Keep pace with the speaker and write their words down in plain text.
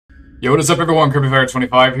Yo, what is up everyone,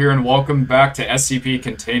 CryptoFire25 here, and welcome back to SCP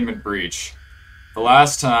Containment Breach. The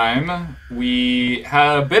last time, we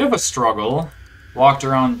had a bit of a struggle, walked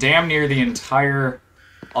around damn near the entire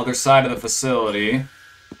other side of the facility,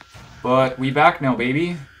 but we back now,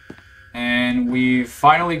 baby. And we've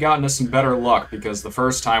finally gotten to some better luck, because the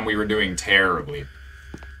first time we were doing terribly.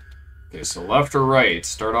 Okay, so left or right,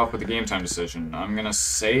 start off with the game time decision. I'm gonna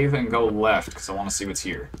save and go left, because I want to see what's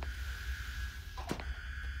here.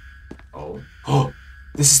 Oh. Oh!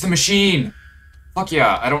 This is the machine! Fuck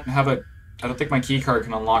yeah, I don't think my keycard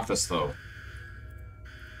can unlock this, though.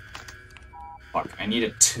 Fuck, I need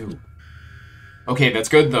it too. Okay, that's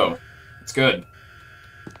good, though. It's good.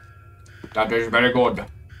 That is very good.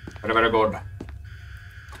 Very, very good.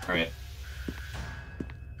 Alright.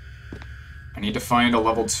 I need to find a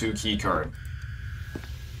level 2 keycard.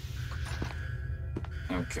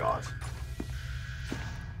 Oh god.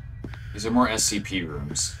 These are more SCP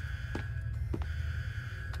rooms.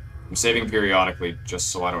 I'm saving periodically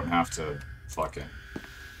just so I don't have to fucking,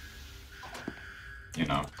 you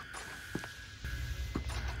know.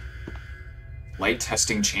 Light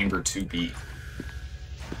testing chamber 2B.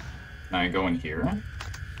 Can I go in here?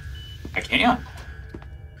 I can.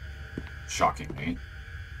 Shockingly.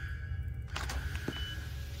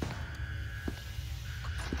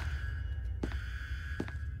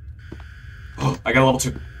 Oh, I got a level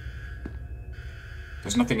 2.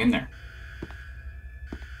 There's nothing in there.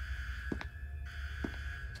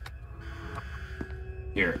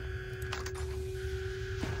 Here.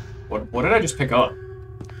 What did I just pick up?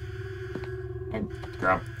 I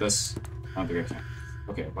grab this. I don't think I can.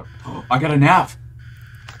 Okay, but oh, I got a nav!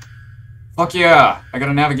 Fuck yeah! I got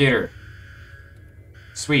a navigator.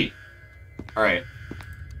 Sweet. Alright.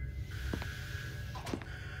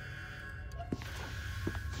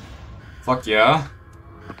 Fuck yeah.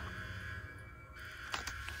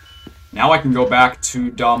 Now I can go back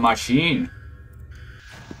to the machine.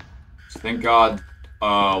 So thank God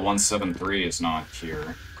 173 is not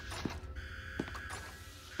here.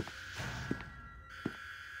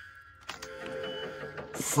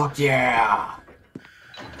 Fuck yeah!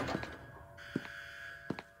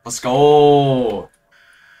 Let's go!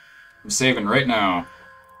 I'm saving right now.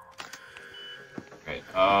 Okay,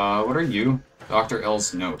 what are you? Dr.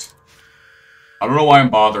 L's note. I don't know why I'm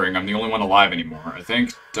bothering, I'm the only one alive anymore. I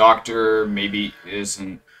think Doctor maybe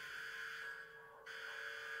isn't...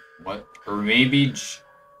 What? Or maybe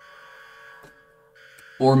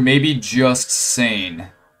just sane.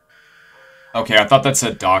 Okay, I thought that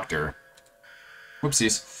said doctor.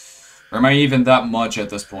 Whoopsies. Or am I even that much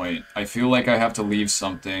at this point? I feel like I have to leave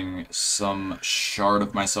something, some shard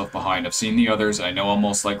of myself behind. I've seen the others, I know I'll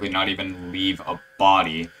most likely not even leave a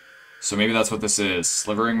body. So maybe that's what this is.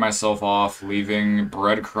 Slivering myself off, leaving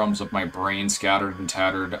breadcrumbs of my brain scattered and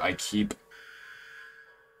tattered. I keep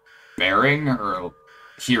bearing, or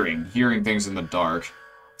hearing things in the dark.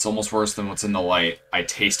 It's almost worse than what's in the light. I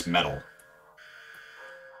taste metal.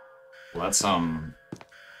 Well, that's,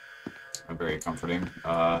 very comforting.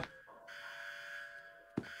 I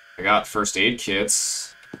got first aid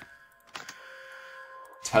kits.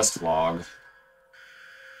 Test log.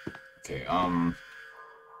 Okay, I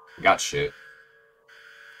got shit.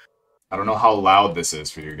 I don't know how loud this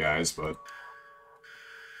is for you guys, but...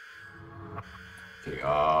 Okay,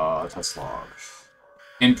 test log.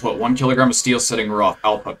 Input, 1 kilogram of steel setting rough.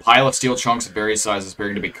 Output, pile of steel chunks of various sizes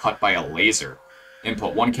bearing to be cut by a laser.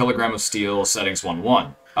 Input, 1 kilogram of steel settings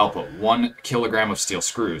 1-1. Output, 1 kilogram of steel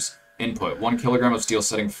screws. Input, 1 kilogram of steel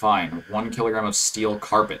setting fine. 1 kilogram of steel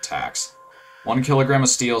carpet tacks. 1 kilogram of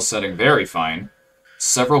steel setting very fine.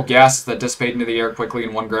 Several gases that dissipate into the air quickly,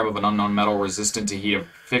 and 1 gram of an unknown metal resistant to heat of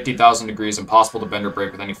 50,000 degrees, impossible to bend or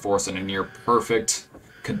break with any force, and a near perfect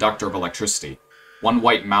conductor of electricity. 1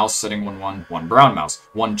 white mouse setting 1-1. 1 brown mouse.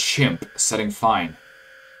 1 chimp setting fine.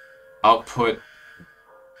 Output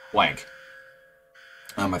blank.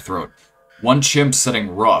 My throat. 1 chimp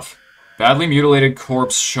setting rough. Badly mutilated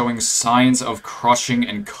corpse showing signs of crushing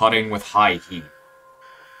and cutting with high heat.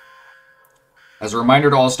 As a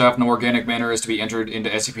reminder to all staff, no organic matter is to be entered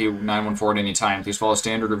into SCP-914 at any time. Please follow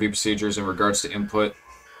standard review procedures in regards to input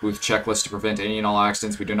booth checklist to prevent any and all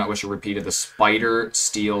accidents. We do not wish a repeat of the spider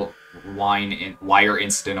steel wire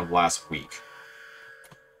incident of last week.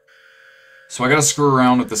 So I gotta screw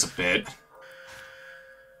around with this a bit.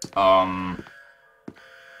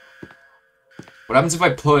 What happens if I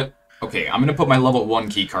put... Okay, I'm gonna put my level 1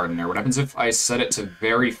 keycard in there. What happens if I set it to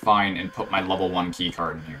very fine and put my level 1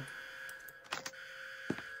 keycard in here?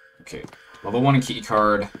 Okay, level 1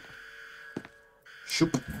 keycard.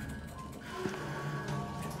 Shoop.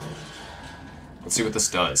 Let's see what this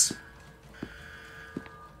does.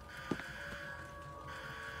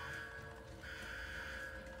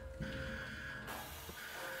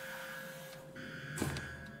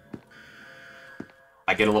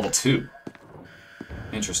 get a level 2.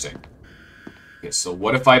 Interesting. Okay, so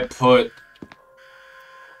what if I put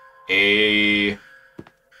a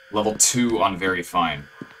level 2 on very fine?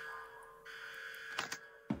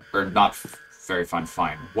 Or not very fine,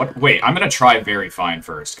 fine. What? Wait, I'm gonna try very fine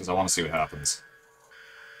first, because I want to see what happens.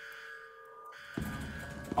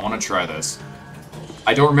 I want to try this.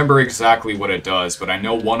 I don't remember exactly what it does, but I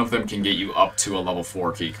know one of them can get you up to a level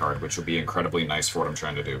 4 keycard, which will be incredibly nice for what I'm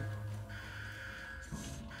trying to do.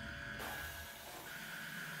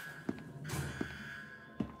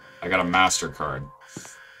 I got a master card.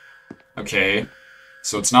 Okay,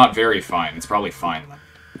 so it's not very fine. It's probably fine, then.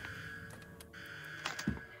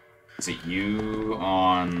 Is it you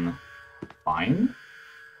on fine?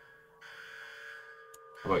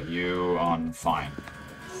 How about you on fine?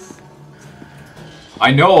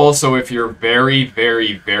 I know also if you're very,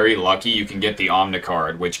 very, very lucky, you can get the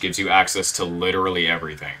Omnicard, which gives you access to literally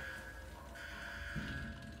everything.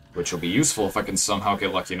 Which will be useful if I can somehow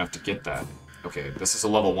get lucky enough to get that. Okay, this is a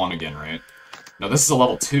level 1 again, right? No, this is a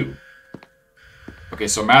level 2. Okay,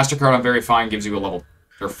 so MasterCard on very fine gives you a level...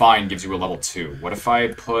 Or fine gives you a level 2. What if I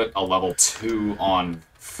put a level 2 on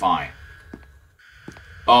fine?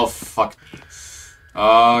 Oh, fuck me.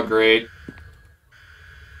 Oh, great.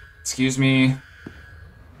 Excuse me.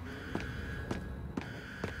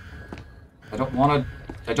 I don't want it.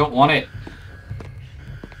 I don't want it.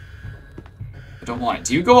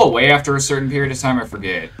 Do you go away after a certain period of time? I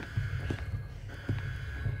forget.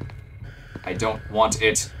 I don't want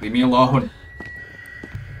it. Leave me alone.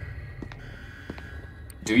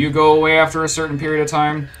 Do you go away after a certain period of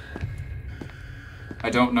time? I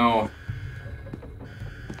don't know.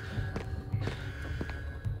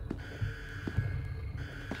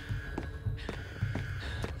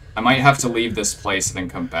 I might have to leave this place and then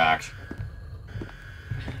come back.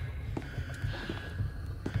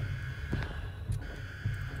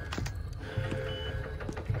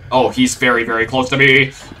 Oh, he's very, very close to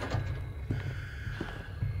me!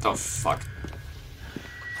 Oh, fuck.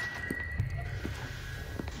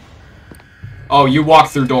 Oh, you walk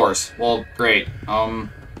through doors. Well, great. I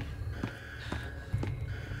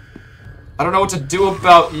don't know what to do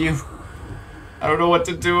about you. I don't know what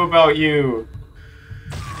to do about you.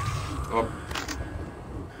 Oh.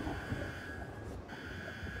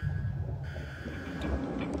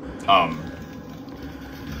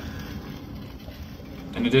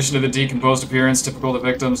 In addition to the decomposed appearance typical of the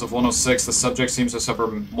victims of 106, the subject seems to suffer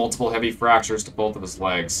multiple heavy fractures to both of his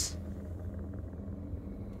legs.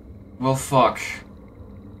 Well, fuck.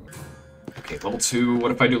 Okay, level 2.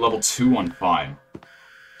 What if I do level 2 on fine?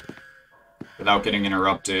 Without getting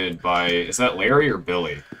interrupted by... Is that Larry or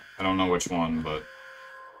Billy? I don't know which one, but...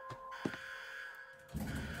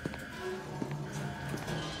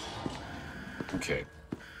 Okay.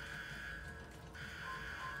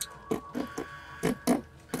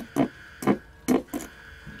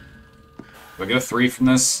 Do I get a 3 from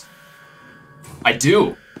this? I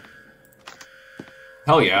do!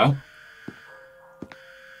 Hell yeah.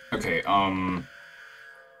 Okay,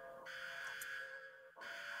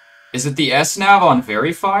 Is it the S-Nav on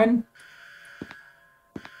very fine?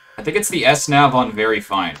 I think it's the S-Nav on very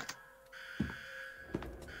fine.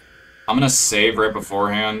 I'm gonna save right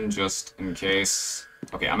beforehand, just in case.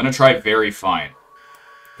 Okay, I'm gonna try very fine.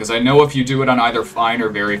 Because I know if you do it on either fine or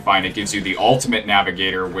very fine, it gives you the ultimate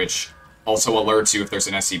navigator, which also alerts you if there's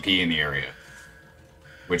an SCP in the area.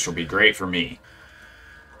 Which will be great for me.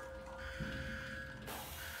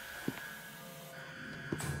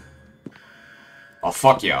 Oh,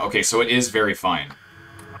 fuck yeah. Okay, so it is very fine.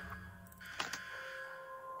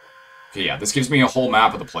 Okay, yeah, this gives me a whole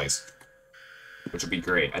map of the place. Which would be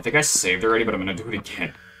great. I think I saved already, but I'm gonna do it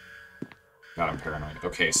again. God, I'm paranoid.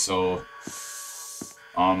 Okay, so...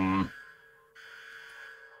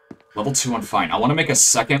 Level 2 on fine. I want to make a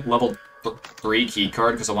second level 3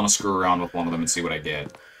 keycard, because I want to screw around with one of them and see what I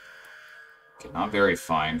get. Okay, not very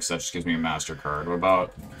fine, because that just gives me a master card. What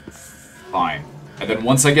about... fine. And then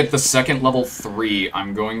once I get the second level 3,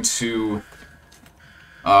 I'm going to...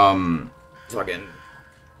 Fucking...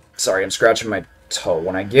 Sorry, I'm scratching my toe.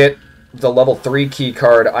 When I get the level 3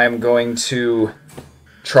 keycard, I am going to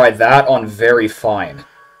try that on very fine.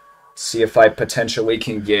 See if I potentially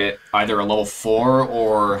can get either a level 4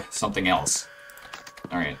 or something else.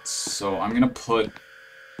 Alright, so I'm gonna put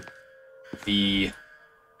the...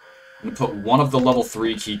 I'm gonna put one of the level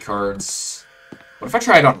 3 keycards... What if I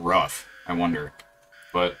try it on rough? I wonder.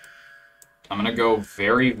 But I'm gonna go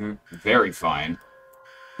very, very fine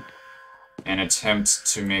and attempt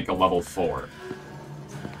to make a level 4.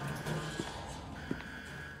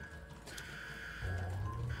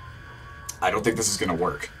 I don't think this is gonna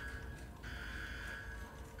work.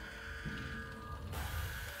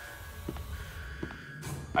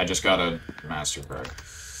 I just got a MasterCard.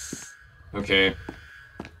 Okay.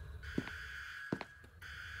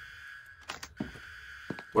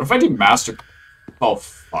 What if I do Master... Oh,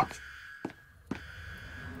 fuck.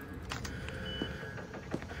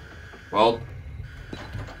 Well...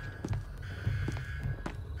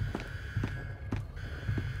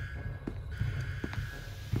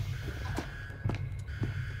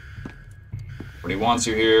 Nobody wants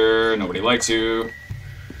you here, nobody likes you.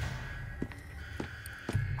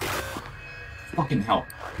 Fucking hell.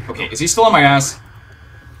 Okay, is he still on my ass?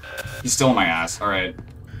 He's still on my ass, alright.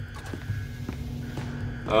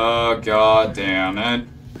 Oh, god damn it.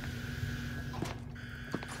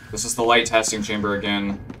 This is the light testing chamber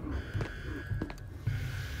again.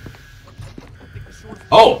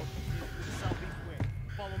 Oh!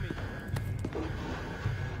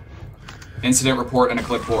 Incident report and a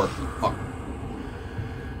clipboard. Fuck.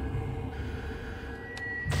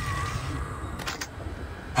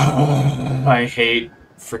 I hate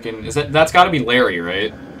freaking... Is that's gotta be Larry,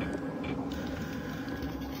 right?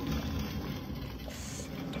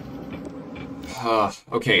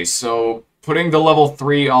 Okay, so putting the level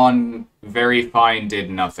 3 on very fine did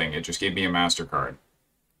nothing. It just gave me a MasterCard.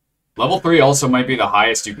 Level 3 also might be the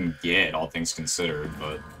highest you can get, all things considered,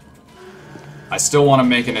 but... I still want to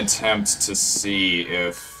make an attempt to see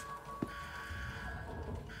if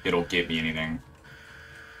it'll get me anything.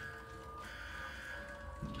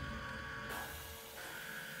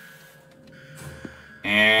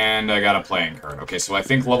 And I got a playing card. Okay, so I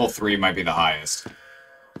think level 3 might be the highest.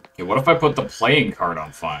 Okay, what if I put the playing card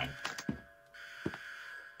on fine?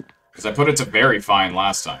 Because I put it to very fine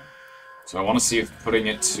last time. So I want to see if putting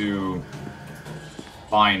it to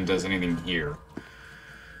fine does anything here.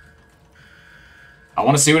 I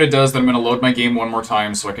want to see what it does, then I'm going to load my game one more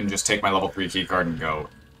time so I can just take my level 3 keycard and go.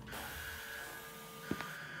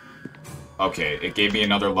 Okay, it gave me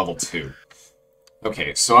another level 2.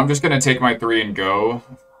 Okay, so I'm just going to take my 3 and go.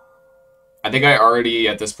 I think I already,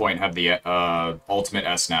 at this point, have the ultimate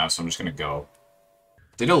S now, so I'm just going to go.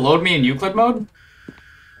 Did it load me in Euclid mode?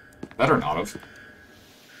 Better not have.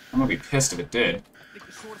 I'm going to be pissed if it did. I think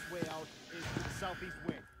the shortest way out is to the southeast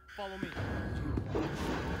wing. Follow me.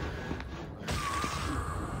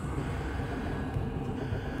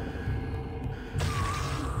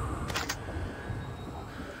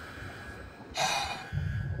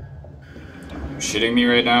 Shitting me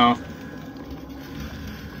right now?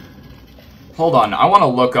 Hold on, I want to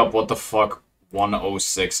look up what the fuck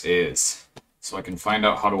 106 is, so I can find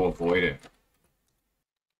out how to avoid it.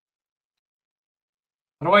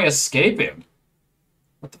 How do I escape him?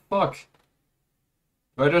 What the fuck?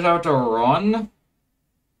 Do I just have to run?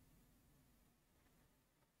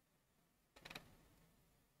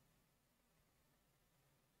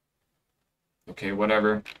 Okay,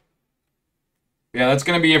 whatever. Yeah, that's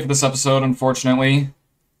gonna be it for this episode, unfortunately.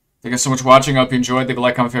 Thank you guys so much for watching. I hope you enjoyed. Leave a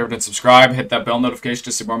like, comment, favorite, and subscribe. Hit that bell notification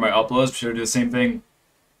to see more of my uploads. Be sure to do the same thing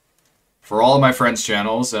for all of my friends'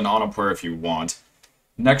 channels, and on up where if you want.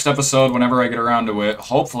 Next episode, whenever I get around to it,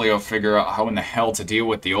 hopefully I'll figure out how in the hell to deal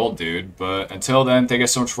with the old dude. But until then, thank you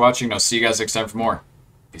guys so much for watching. I'll see you guys next time for more.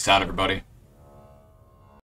 Peace out, everybody.